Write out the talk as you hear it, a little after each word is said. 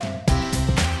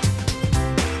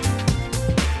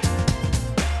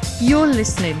You're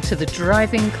listening to the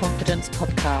Driving Confidence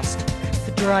podcast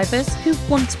for drivers who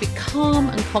want to be calm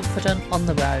and confident on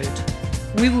the road.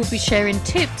 We will be sharing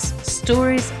tips,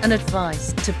 stories and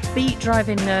advice to beat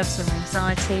driving nerves and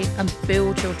anxiety and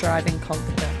build your driving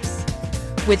confidence.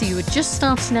 Whether you are just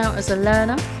starting out as a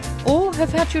learner or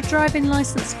have had your driving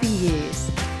licence for years,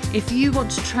 if you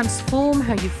want to transform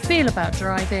how you feel about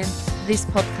driving, this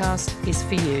podcast is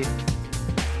for you.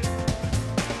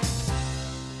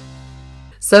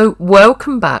 So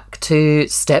welcome back to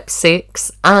step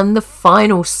 6 and the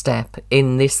final step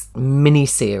in this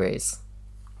mini-series.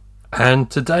 And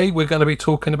today we're going to be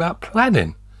talking about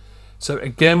planning. So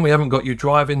again, we haven't got you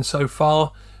driving so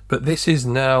far, but this is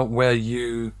now where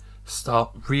you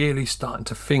start really starting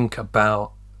to think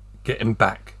about getting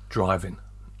back driving.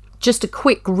 Just a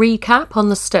quick recap on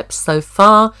the steps so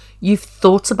far. You've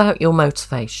thought about your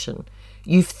motivation.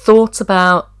 You've thought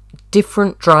about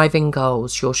different driving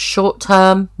goals, your short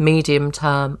term, medium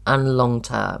term and long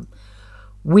term.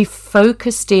 We've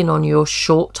focused in on your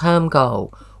short term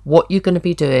goal, what you're going to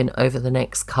be doing over the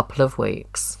next couple of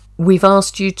weeks. We've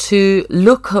asked you to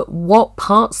look at what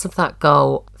parts of that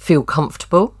goal feel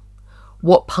comfortable,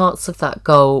 what parts of that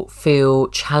goal feel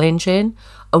challenging,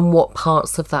 and what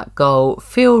parts of that goal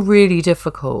feel really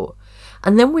difficult.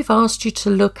 And then we've asked you to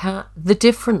look at the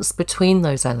difference between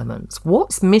those elements.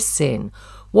 What's missing?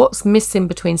 What's missing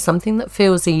between something that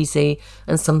feels easy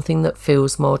and something that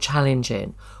feels more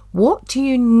challenging? What do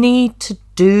you need to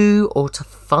do or to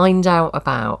find out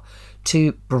about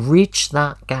to bridge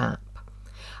that gap?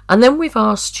 And then we've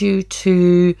asked you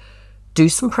to do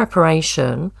some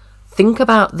preparation, think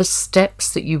about the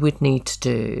steps that you would need to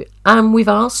do, and we've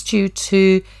asked you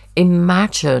to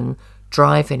imagine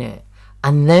driving it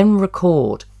and then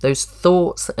record those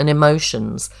thoughts and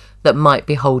emotions that might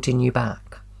be holding you back.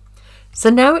 So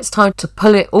now it's time to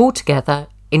pull it all together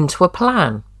into a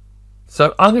plan.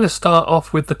 So I'm going to start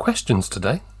off with the questions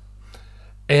today.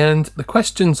 And the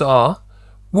questions are,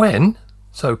 when,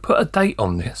 so put a date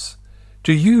on this,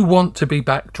 do you want to be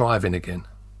back driving again?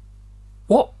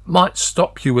 What might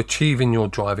stop you achieving your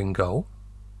driving goal?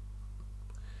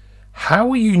 How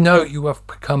will you know you have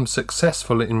become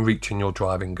successful in reaching your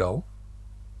driving goal?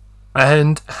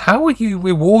 And how will you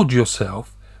reward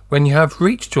yourself when you have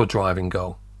reached your driving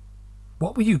goal?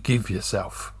 What will you give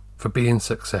yourself for being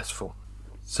successful?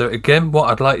 So again, what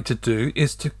I'd like you to do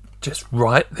is to just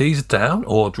write these down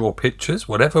or draw pictures,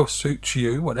 whatever suits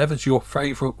you, whatever's your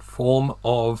favourite form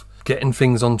of getting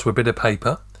things onto a bit of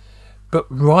paper. But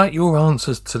write your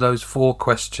answers to those 4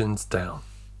 questions down.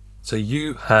 So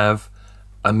you have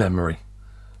a memory.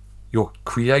 You're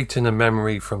creating a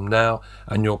memory from now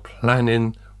and you're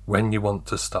planning when you want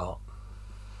to start.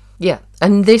 Yeah,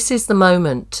 and this is the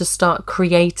moment to start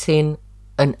creating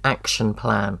an action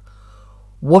plan.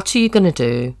 What are you going to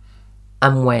do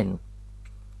and when?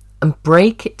 And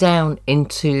break it down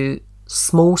into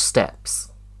small steps.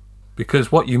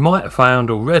 Because what you might have found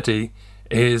already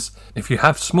is if you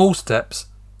have small steps,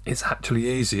 it's actually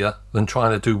easier than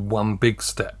trying to do one big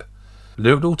step.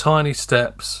 Little tiny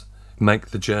steps make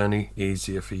the journey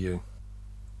easier for you.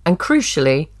 And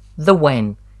crucially, the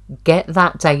when. Get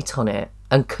that date on it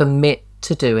and commit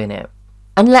to doing it.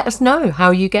 And let us know how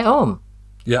you get on.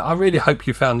 Yeah, I really hope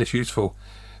you found this useful.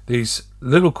 These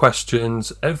little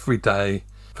questions every day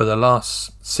for the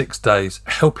last 6 days,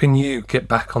 helping you get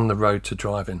back on the road to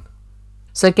driving.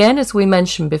 So again, as we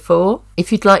mentioned before,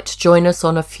 if you'd like to join us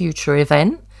on a future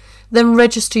event, then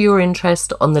register your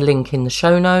interest on the link in the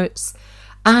show notes.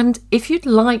 And if you'd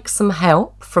like some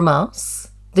help from us,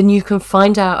 then you can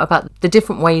find out about the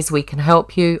different ways we can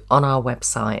help you on our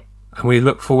website. And we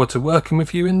look forward to working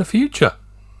with you in the future.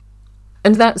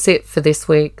 And that's it for this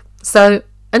week. So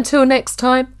until next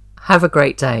time, have a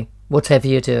great day, whatever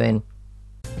you're doing.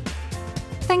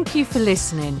 Thank you for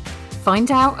listening.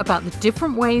 Find out about the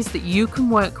different ways that you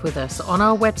can work with us on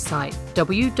our website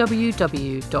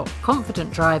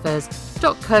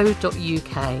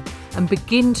www.confidentdrivers.co.uk and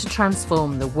begin to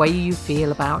transform the way you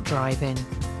feel about driving.